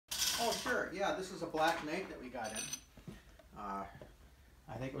Oh, sure. Yeah, this is a Black Knight that we got in.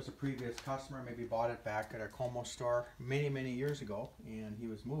 I think it was a previous customer, maybe bought it back at our Como store many, many years ago, and he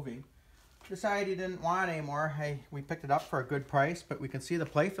was moving. Decided he didn't want it anymore. We picked it up for a good price, but we can see the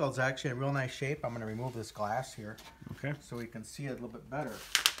playfield's actually in real nice shape. I'm going to remove this glass here, okay, so we can see it a little bit better.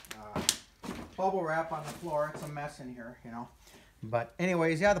 Bubble wrap on the floor. It's a mess in here, you know. But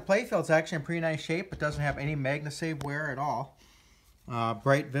anyways, yeah, the playfield's actually in pretty nice shape. It doesn't have any MagnaSave wear at all.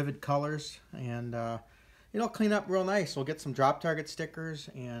 Bright, vivid colors, and it'll clean up real nice. We'll get some drop target stickers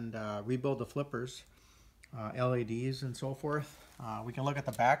and rebuild the flippers, LEDs, and so forth. We can look at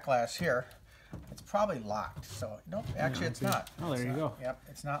the back glass here. It's probably locked, so no, actually it's not. Oh, there you go. Yep,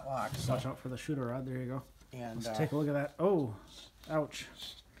 it's not locked. Just watch out for the shooter rod. There you go. And let's take a look at that. Oh, ouch.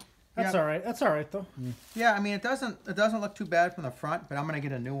 That's all right. That's all right though. Yeah, I mean it doesn't look too bad from the front, but I'm gonna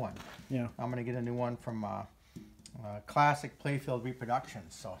get a new one. Yeah. I'm gonna get a new one from Classic Playfield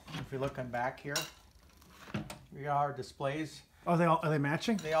Reproductions. So if you're looking back here, we got our displays. Oh, are they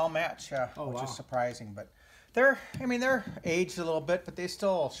matching? They all match, oh, which wow. is surprising. But they're aged a little bit, but they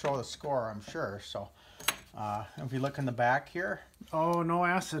still show the score, I'm sure. So if you look in the back here. Oh, no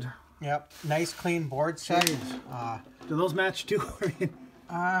acid. Yep, nice clean board set. Do those match too?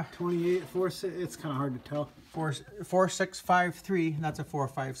 28, 4, 6, it's kind of hard to tell. 45653, that's a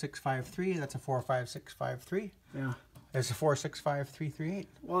 45653. That's a 45653. Yeah. There's a 465338.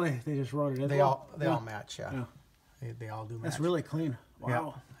 Well, they just wrote it in. They all match, yeah. They all do match. That's really clean.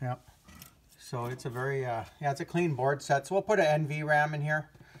 Wow. Yep. So it's a very it's a clean board set. So we'll put an NV RAM in here,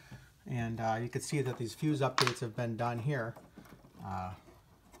 and you can see that these fuse updates have been done here.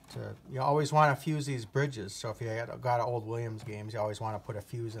 You always want to fuse these bridges. So if you got old Williams games, you always want to put a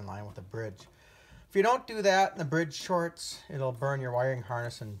fuse in line with the bridge. If you don't do that and the bridge shorts, it'll burn your wiring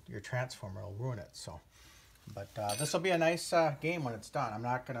harness and your transformer will ruin it. So, but this will be a nice game when it's done.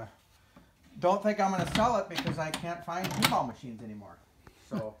 Don't think I'm gonna sell it because I can't find pinball machines anymore.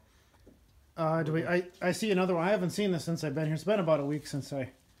 So, I see another one. I haven't seen this since I've been here. It's been about a week since I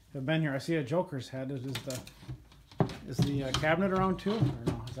have been here. I see a Jokerz head. Is the cabinet around too? Or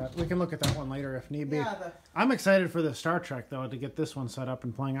no? We can look at that one later if need be. Yeah, I'm excited for the Star Trek though to get this one set up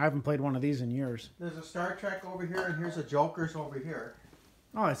and playing. I haven't played one of these in years. There's a Star Trek over here, and here's a Jokerz over here.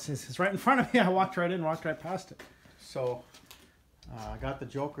 Oh, it's right in front of me. I walked right past it. So I got the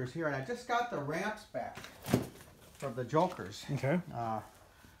Jokerz here, and I just got the ramps back from the Jokerz. Okay.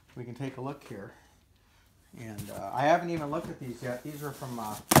 We can take a look here, and I haven't even looked at these yet. These are from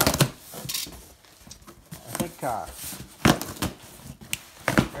I think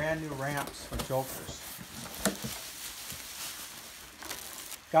brand new ramps for Jokerz.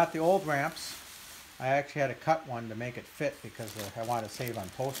 Got the old ramps. I actually had to cut one to make it fit because I wanted to save on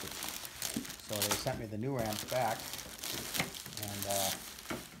postage. So they sent me the new ramps back, and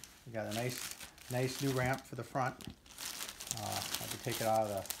we got a nice new ramp for the front. I have to take it out of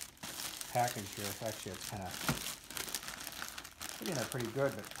the package here. Actually, it's kind of they're pretty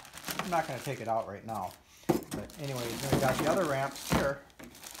good, but I'm not going to take it out right now. But anyways, then we got the other ramps here.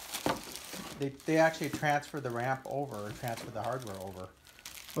 They actually transferred the ramp over, or transferred the hardware over.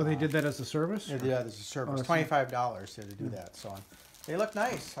 Oh, they did that as a service? Yeah, there's a service. Oh, $25 to do that. So they look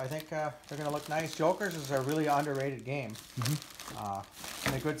nice. I think they're going to look nice. Jokerz is a really underrated game.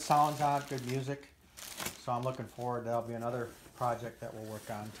 And a good sounds on it, good music. So I'm looking forward. That'll be another project that we'll work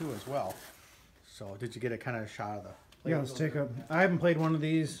on too as well. So did you get a kind of shot of the? Yeah, let's take a. I haven't played one of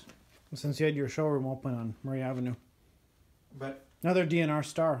these since you had your showroom open on Murray Avenue. But another DNR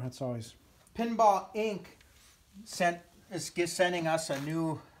star. That's always. Pinball Inc. is sending us a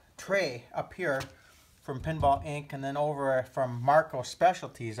new tray up here from Pinball Inc. And then over from Marco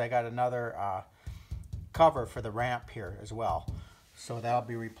Specialties, I got another cover for the ramp here as well. So that'll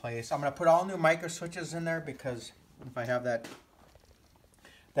be replaced. I'm going to put all new micro switches in there because if I have that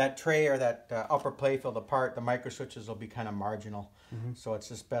tray or that upper playfield apart, the micro switches will be kind of marginal. So it's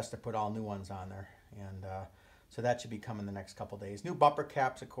just best to put all new ones on there. And so that should be coming the next couple days. New bumper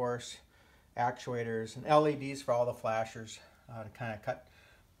caps, of course, actuators, and LEDs for all the flashers to kind of cut.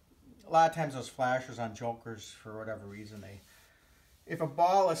 A lot of times those flashers on Jokerz, for whatever reason, if a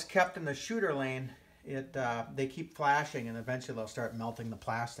ball is kept in the shooter lane, they keep flashing, and eventually they'll start melting the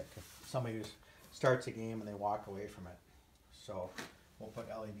plastic. If somebody starts a game and they walk away from it, so we'll put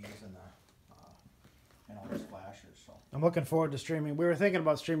LEDs in all those flashers. So I'm looking forward to streaming. We were thinking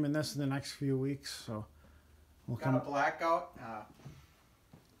about streaming this in the next few weeks, so we'll got a Blackout.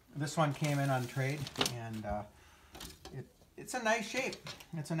 This one came in on trade, and it's a nice shape.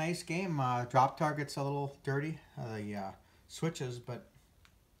 It's a nice game. Drop target's a little dirty, the switches, but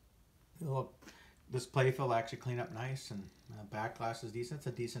look this playfield actually cleaned up nice, and back glass is decent. It's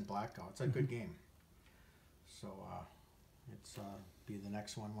a decent Blackout. It's a good game. So it's be the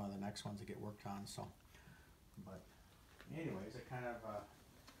next one of the next ones to get worked on. So, but anyways, it kind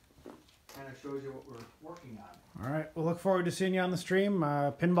of shows you what we're working on. All right, we'll look forward to seeing you on the stream.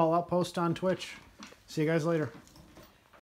 Pinball Outpost on Twitch. See you guys later.